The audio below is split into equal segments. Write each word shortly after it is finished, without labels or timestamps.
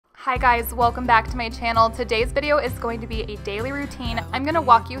Hi guys, welcome back to my channel. Today's video is going to be a daily routine. I'm going to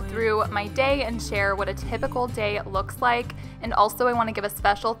walk you through my day and share what a typical day looks like. And also I want to give a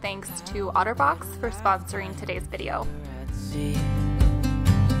special thanks to OtterBox for sponsoring today's video.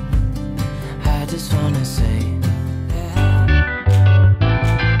 I just wanna say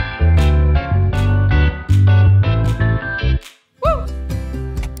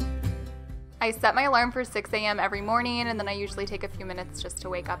I set my alarm for 6 a.m. every morning, and then I usually take a few minutes just to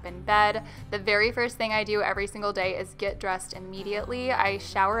wake up in bed. The very first thing I do every single day is get dressed immediately. I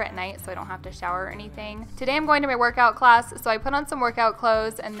shower at night so I don't have to shower or anything. Today I'm going to my workout class, so I put on some workout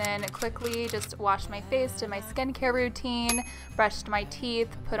clothes and then quickly just washed my face, did my skincare routine, brushed my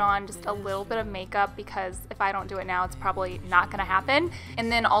teeth, put on just a little bit of makeup because if I don't do it now, it's probably not gonna happen.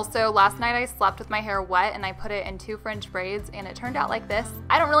 And then also last night I slept with my hair wet and I put it in 2 French braids and it turned out like this.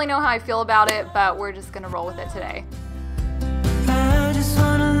 I don't really know how I feel about it, but we're just gonna roll with it today. I just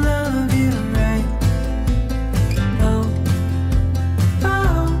wanna love you right.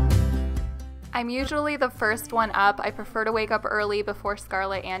 I'm usually the first one up. I prefer to wake up early before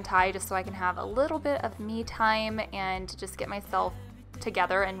Scarlett and Ty just so I can have a little bit of me time and just get myself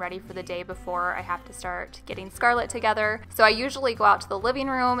together and ready for the day before I have to start getting Scarlett together. So I usually go out to the living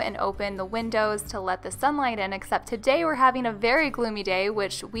room and open the windows to let the sunlight in, except today we're having a very gloomy day,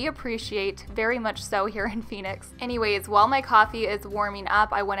 which we appreciate very much so here in Phoenix. Anyways, while my coffee is warming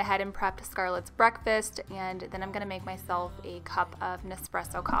up, I went ahead and prepped Scarlett's breakfast, and then I'm gonna make myself a cup of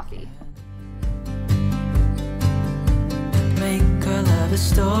Nespresso coffee. Make our love a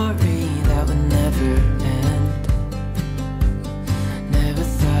story that would never end. Never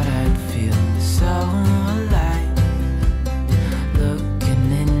thought I'd feel so alive,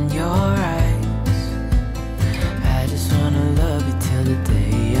 looking in your eyes. I just wanna love you till the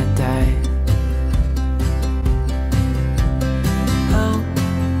day I die. Oh,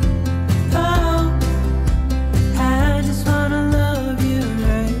 oh, I just wanna love you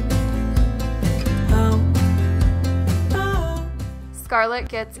right. Oh. Scarlett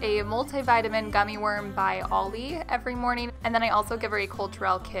gets a multivitamin gummy worm by Ollie every morning, and then I also give her a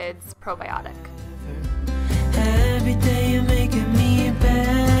Culturelle Kids probiotic. Every day you're making me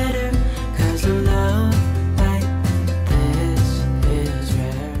better, 'cause a love like this is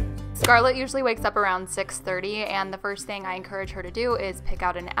rare. Scarlett usually wakes up around 6:30, and the first thing I encourage her to do is pick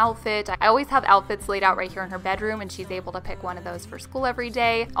out an outfit. I always have outfits laid out right here in her bedroom, and she's able to pick one of those for school every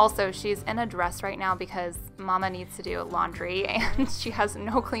day. Also, she's in a dress right now because Mama needs to do laundry, and she has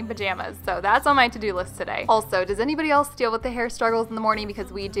no clean pajamas, so that's on my to-do list today. Also, does anybody else deal with the hair struggles in the morning?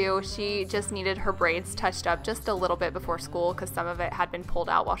 Because we do. She just needed her braids touched up just a little bit before school because some of it had been pulled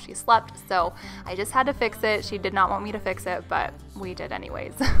out while she slept, so I just had to fix it. She did not want me to fix it, but we did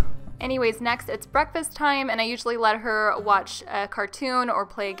anyways. Anyways, next it's breakfast time, and I usually let her watch a cartoon or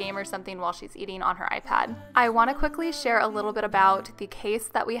play a game or something while she's eating on her iPad. I want to quickly share a little bit about the case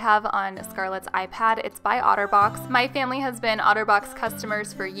that we have on Scarlett's iPad. It's by OtterBox. My family has been OtterBox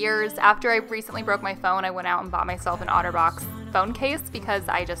customers for years. After I recently broke my phone, I went out and bought myself an OtterBox phone case because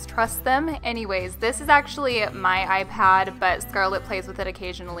I just trust them. Anyways, this is actually my iPad, but Scarlett plays with it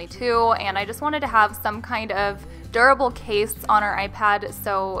occasionally too, and I just wanted to have some kind of durable case on our iPad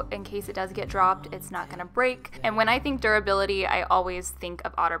so in case it does get dropped, it's not gonna break. And when I think durability, I always think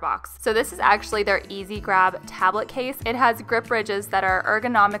of OtterBox. So this is actually their Easy Grab tablet case. It has grip ridges that are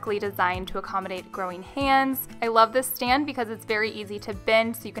ergonomically designed to accommodate growing hands. I love this stand because it's very easy to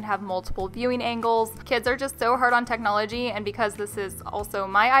bend so you can have multiple viewing angles. Kids are just so hard on technology, and because this is also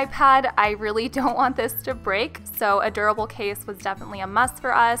my iPad, I really don't want this to break. So a durable case was definitely a must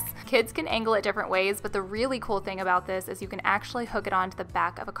for us. Kids can angle it different ways, but the really cool thing about this is you can actually hook it onto the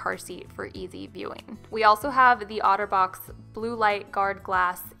back of a car seat for easy viewing. We also have the OtterBox Blue Light Guard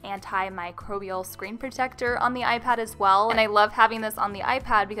Glass antimicrobial screen protector on the iPad as well, and I love having this on the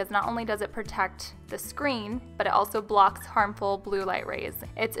iPad because not only does it protect the screen, but it also blocks harmful blue light rays.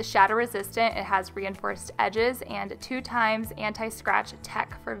 It's shatter resistant, it has reinforced edges, and 2 times anti-scratch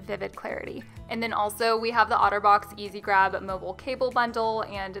tech for vivid clarity. And then also we have the OtterBox Easy Grab mobile cable bundle,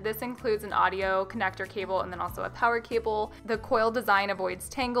 and this includes an audio connector cable and then also a power cable. The coil design avoids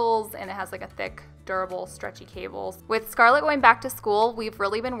tangles, and it has like a thick, durable, stretchy cables. With Scarlett going back to school, we've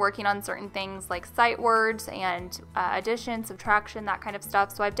really been working on certain things like sight words and addition, subtraction, that kind of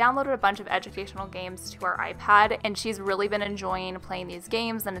stuff. So I've downloaded a bunch of educational games to our iPad, and she's really been enjoying playing these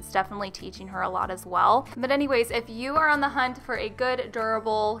games, and it's definitely teaching her a lot as well. But anyways, if you are on the hunt for a good,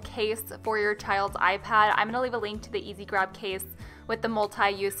 durable case for your child's iPad, I'm gonna leave a link to the Easy Grab case with the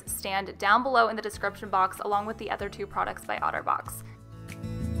multi-use stand down below in the description box, along with the other 2 products by OtterBox.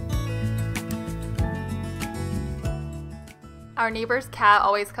 Our neighbor's cat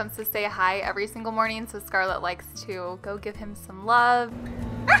always comes to say hi every single morning, so Scarlett likes to go give him some love.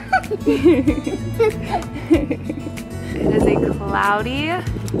 It is a cloudy,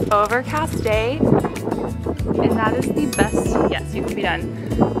 overcast day, and that is the best, yes, you can be done.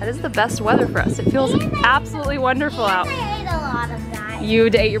 That is the best weather for us. It feels absolutely wonderful out. I ate a lot of that. You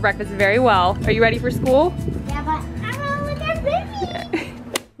ate your breakfast very well. Are you ready for school? Yeah, but I don't look at baby.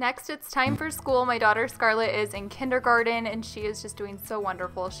 Next, it's time for school. My daughter Scarlett is in kindergarten and she is just doing so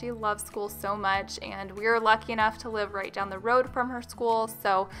wonderful. She loves school so much, and we are lucky enough to live right down the road from her school,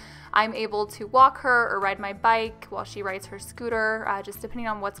 so I'm able to walk her or ride my bike while she rides her scooter. Just depending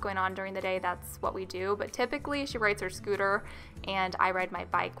on what's going on during the day, that's what we do. But typically she rides her scooter and I ride my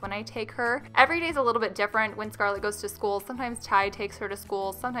bike when I take her. Every day is a little bit different when Scarlett goes to school. Sometimes Ty takes her to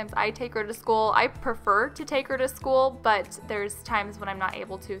school, sometimes I take her to school. I prefer to take her to school, but there's times when I'm not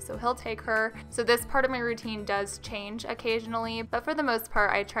able to, so he'll take her. So this part of my routine does change occasionally, but for the most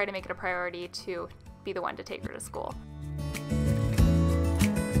part I try to make it a priority to be the one to take her to school.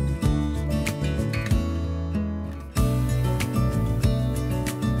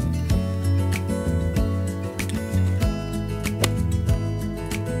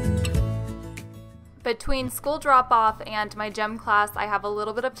 Between school drop-off and my gym class, I have a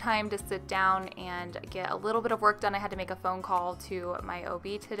little bit of time to sit down and get a little bit of work done. I had to make a phone call to my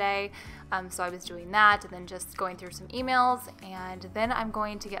OB today, so I was doing that and then just going through some emails, and then I'm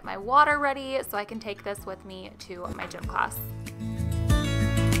going to get my water ready so I can take this with me to my gym class.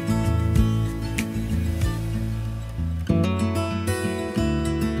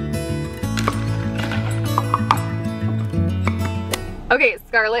 Okay,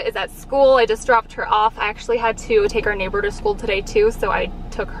 Scarlett is at school. I just dropped her off. I actually had to take our neighbor to school today too, so I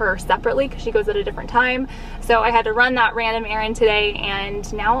took her separately because she goes at a different time. So I had to run that random errand today,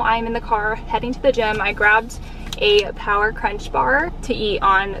 and now I'm in the car heading to the gym. I grabbed a Power Crunch bar to eat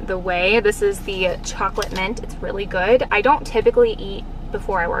on the way. This is the chocolate mint. It's really good. I don't typically eat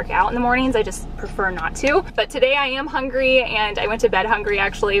before I work out in the mornings. I just prefer not to. But today I am hungry, and I went to bed hungry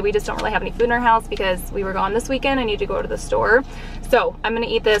actually. We just don't really have any food in our house because we were gone this weekend. I need to go to the store. So I'm gonna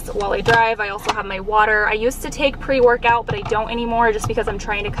eat this while I drive. I also have my water. I used to take pre-workout, but I don't anymore just because I'm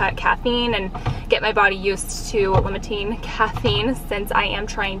trying to cut caffeine and get my body used to limiting caffeine since I am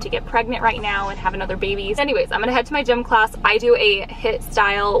trying to get pregnant right now and have another baby. Anyways, I'm gonna head to my gym class. I do a HIIT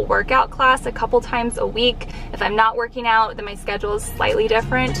style workout class a couple times a week. If I'm not working out, then my schedule is slightly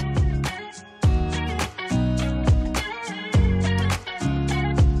different.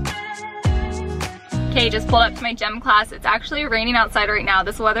 Okay, just pulled up to my gym class. It's actually raining outside right now.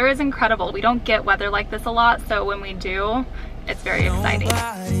 This weather is incredible. We don't get weather like this a lot, so when we do, it's very exciting.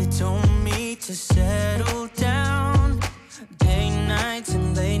 Nobody told me to settle down. Day nights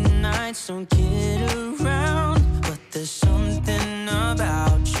and late nights don't get around, but there's something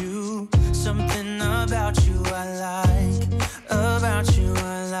about you I like, about you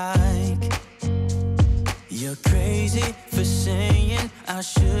I like. You're crazy for saying I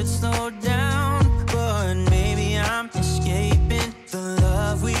should slow down, but maybe I'm escaping the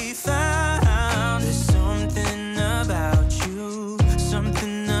love we found. There's something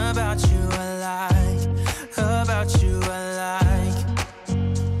about you I like, about you I like.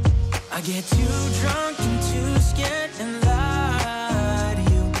 I get too drunk and too scared and lie to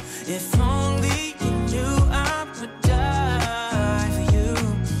you. If only you knew I would die for you.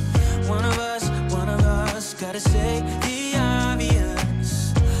 One of us gotta say the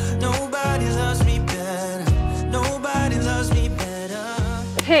obvious. Nobody loves me better. Nobody loves me better.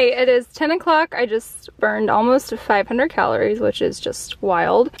 Hey, it is 10 o'clock. I just burned almost 500 calories, which is just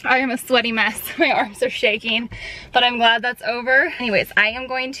wild. I am a sweaty mess. My arms are shaking, but I'm glad that's over. Anyways, I am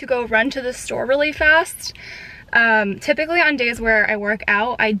going to go run to the store really fast. Typically on days where I work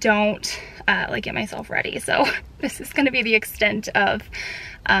out, I don't like get myself ready. So this is gonna be the extent of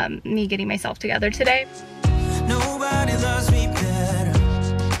me getting myself together today. Nobody loves me better.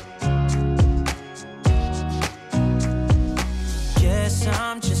 Guess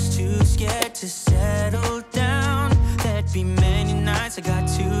I'm just too scared to settle down. There'd be many nights I got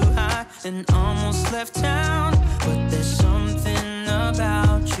too high and almost left town, but there's something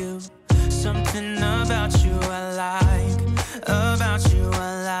about you. Something about you I like, about you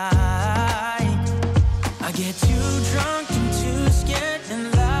I like. I get too drunk and too scared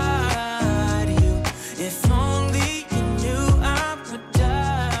and lie to you. If only you knew I would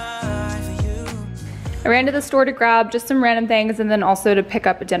die for you. I ran to the store to grab just some random things and then also to pick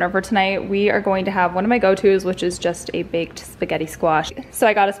up dinner for tonight. We are going to have one of my go-tos, which is just a baked spaghetti squash. So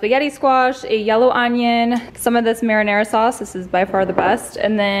I got a spaghetti squash, a yellow onion, some of this marinara sauce. This is by far the best.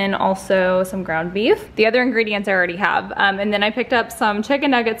 And then also some ground beef. The other ingredients I already have. And then I picked up some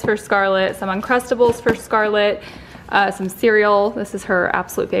chicken nuggets for Scarlett, some Uncrustables for Scarlett, some cereal. This is her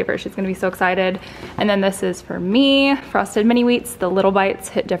absolute favorite. She's gonna be so excited. And then this is for me, frosted mini wheats. The little bites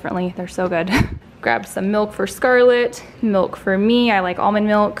hit differently. They're so good. Grabbed some milk for Scarlett, milk for me. I like almond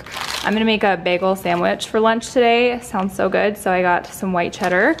milk. I'm gonna make a bagel sandwich for lunch today. Sounds so good. So I got some white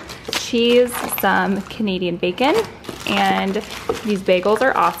cheddar, cheese, some Canadian bacon, and these bagels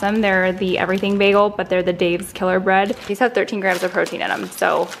are awesome. They're the everything bagel, but they're the Dave's Killer Bread. These have 13 grams of protein in them,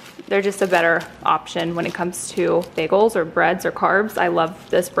 so they're just a better option when it comes to bagels or breads or carbs. I love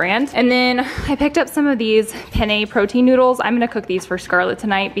this brand. And then I picked up some of these penne protein noodles. I'm gonna cook these for Scarlett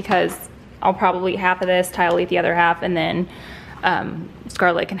tonight because I'll probably eat half of this, Ty will eat the other half, and then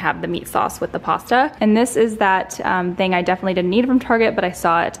Scarlett can have the meat sauce with the pasta. And this is that thing I definitely didn't need from Target, but I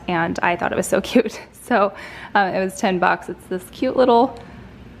saw it and I thought it was so cute. So it was 10 bucks. It's this cute little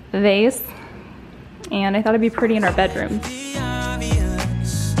vase, and I thought it'd be pretty in our bedroom.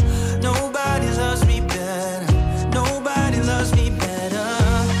 Nobody loves me better. Nobody loves me better.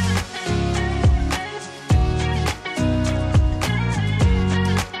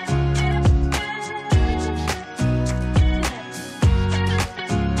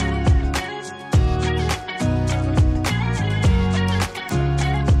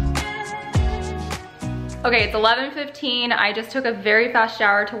 Okay, it's 11:15. I just took a very fast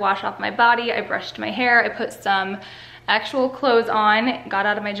shower to wash off my body. I brushed my hair. I put some actual clothes on, got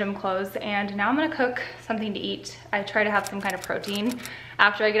out of my gym clothes, and now I'm gonna cook something to eat. I try to have some kind of protein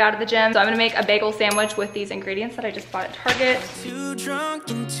after I get out of the gym. So I'm gonna make a bagel sandwich with these ingredients that I just bought at Target. Too drunk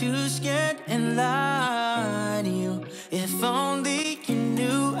and too scared and lie to you. If only you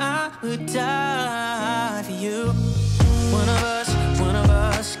knew I would die for you. One of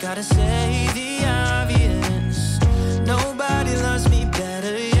us gotta say the obvious. Nobody loves me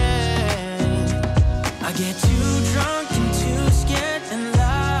better, yeah. I get too drunk and too scared and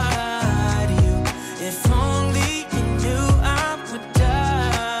lie to you. If only you knew I would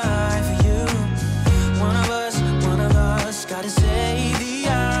die for you. One of us gotta say the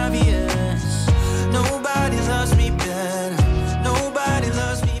obvious. Nobody loves me better. Nobody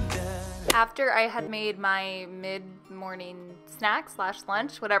loves me better. After I had made my mid-morning snack slash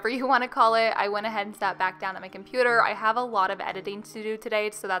lunch, whatever you want to call it, I went ahead and sat back down at my computer. I have a lot of editing to do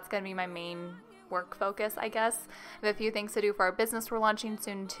today, so that's going to be my main work focus, I guess. I have a few things to do for our business we're launching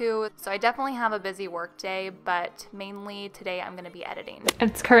soon too, so I definitely have a busy work day, but mainly today I'm going to be editing.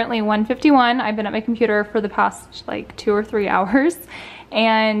 It's currently 1:51. I've been at my computer for the past like 2 or 3 hours,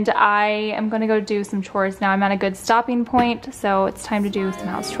 and I am going to go do some chores now. I'm at a good stopping point, so it's time to do some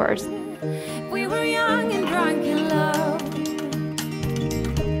house chores. We were young and drunk in love.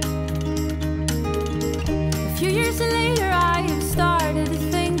 A few years later I have started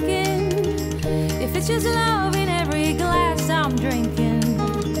thinking, if it's just love in every glass I'm drinking,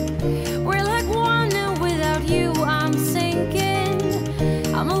 we're like one and without you I'm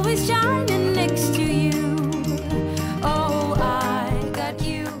sinking. I'm always shining next to you. Oh, I got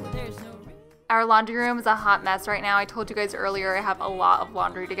you. There's no reason. Our laundry room is a hot mess right now. I told you guys earlier I have a lot of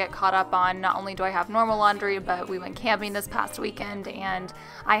laundry to get caught up on. Not only do I have normal laundry, but we went camping this past weekend and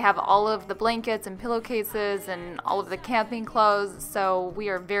I have all of the blankets and pillowcases and all of the camping clothes. So we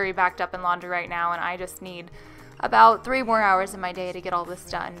are very backed up in laundry right now, and I just need about 3 more hours in my day to get all this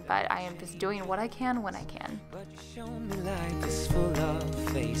done. But I am just doing what I can when I can. But you show me life is full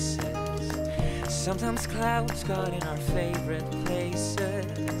of faces. Sometimes clouds got in our favorite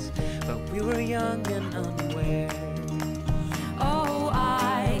places, but we were young and unaware. Oh,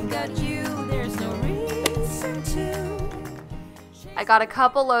 I got you. There's no reason to. I got a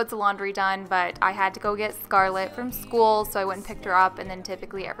couple loads of laundry done, but I had to go get Scarlett from school, so I went and picked her up, and then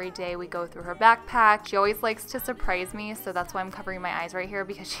typically every day we go through her backpack. She always likes to surprise me, so that's why I'm covering my eyes right here,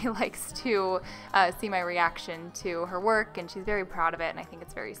 because she likes to see my reaction to her work, and she's very proud of it, and I think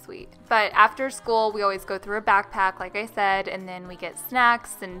it's very sweet. But after school, we always go through her backpack, like I said, and then we get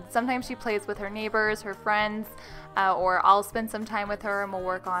snacks, and sometimes she plays with her neighbors, her friends, or I'll spend some time with her and we'll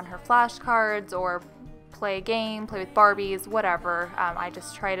work on her flashcards or play a game, play with Barbies, whatever. I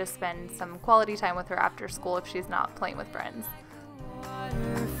just try to spend some quality time with her after school if she's not playing with friends.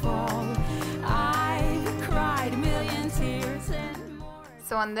 Waterfall, I've cried a million tears and more.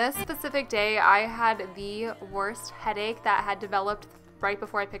 So on this specific day, I had the worst headache that had developed right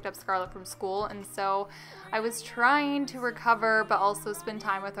before I picked up Scarlett from school, and so I was trying to recover but also spend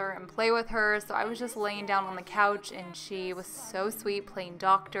time with her and play with her. So I was just laying down on the couch, and she was so sweet playing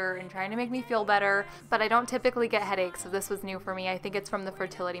doctor and trying to make me feel better. But I don't typically get headaches, so this was new for me. I think it's from the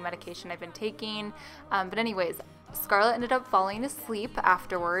fertility medication I've been taking. But anyways, Scarlett ended up falling asleep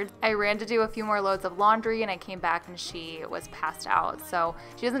afterwards. I ran to do a few more loads of laundry, and I came back and she was passed out. So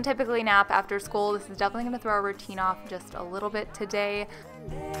she doesn't typically nap after school. This is definitely going to throw our routine off just a little bit today.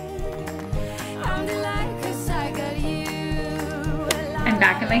 I'm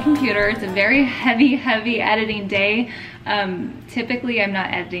back at my computer. It's a very heavy editing day. Typically I'm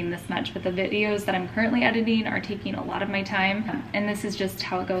not editing this much, but the videos that I'm currently editing are taking a lot of my time, and this is just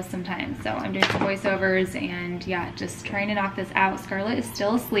how it goes sometimes. So I'm doing some voiceovers and yeah, just trying to knock this out. Scarlett is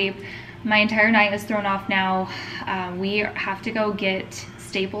still asleep. My entire night is thrown off now. We have to go get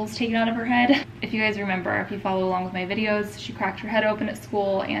staples taken out of her head. If you guys remember, if you follow along with my videos, she cracked her head open at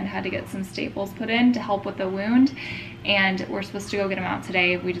school and had to get some staples put in to help with the wound, and we're supposed to go get them out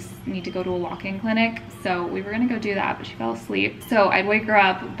today. We just need to go to a walk-in clinic, so we were gonna go do that, but she fell asleep. So I'd wake her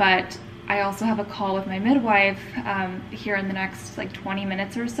up, but I also have a call with my midwife here in the next like 20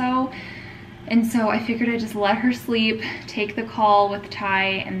 minutes or so. And so I figured I'd just let her sleep, take the call with Ty,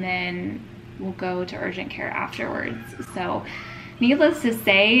 and then we'll go to urgent care afterwards. So needless to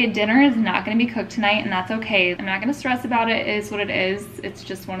say, dinner is not going to be cooked tonight, and that's okay. I'm not going to stress about it. It is what it is. It's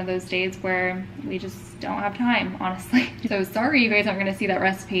just one of those days where we just don't have time, honestly. So sorry you guys aren't going to see that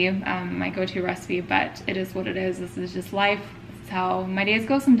recipe, my go-to recipe, but it is what it is. This is just life. This is how my days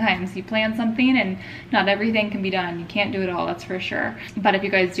go sometimes. You plan something and not everything can be done. You can't do it all, that's for sure. But if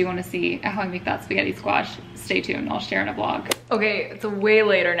you guys do want to see how I make that spaghetti squash, stay tuned. I'll share in a vlog. Okay, it's way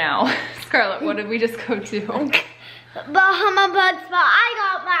later now. Scarlett, what did we just go to? Bahama Spa. I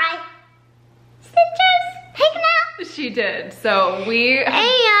got my stitches taken out. She did. So we... And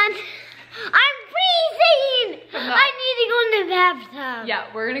I'm freezing. I need to go in the bathtub. Yeah,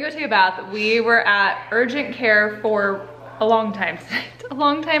 we're gonna go take a bath. We were at urgent care for a long time tonight. A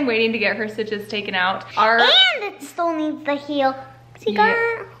long time waiting to get her stitches taken out. And it still needs to heal. See,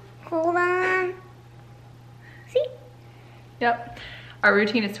 yeah. Hold on. See? Yep. Our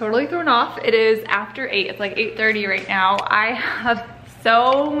routine is totally thrown off. It is after 8, it's like 8:30 right now. I have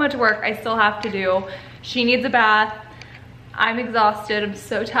so much work I still have to do. She needs a bath. I'm exhausted, I'm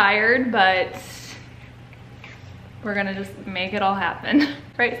so tired, but we're gonna just make it all happen.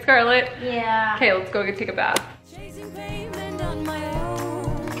 Right, Scarlett? Yeah. Okay, let's go take a bath.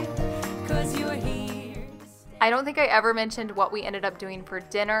 I don't think I ever mentioned what we ended up doing for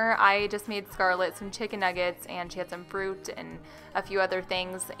dinner. I just made Scarlett some chicken nuggets, and she had some fruit and a few other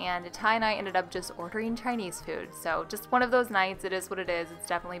things, and Ty and I ended up just ordering Chinese food. So just one of those nights. It is what it is. It's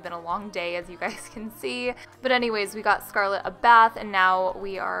definitely been a long day, as you guys can see. But anyways, we got Scarlett a bath, and now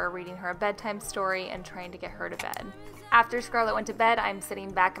we are reading her a bedtime story and trying to get her to bed. After Scarlett went to bed, I'm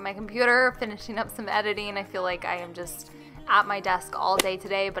sitting back at my computer finishing up some editing. I feel like I am just at my desk all day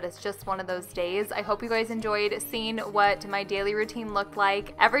today, but it's just one of those days. I hope you guys enjoyed seeing what my daily routine looked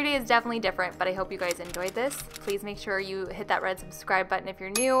like. Every day is definitely different, but I hope you guys enjoyed this. Please make sure you hit that red subscribe button if you're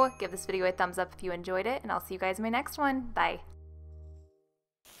new. Give this video a thumbs up if you enjoyed it, and I'll see you guys in my next one. Bye.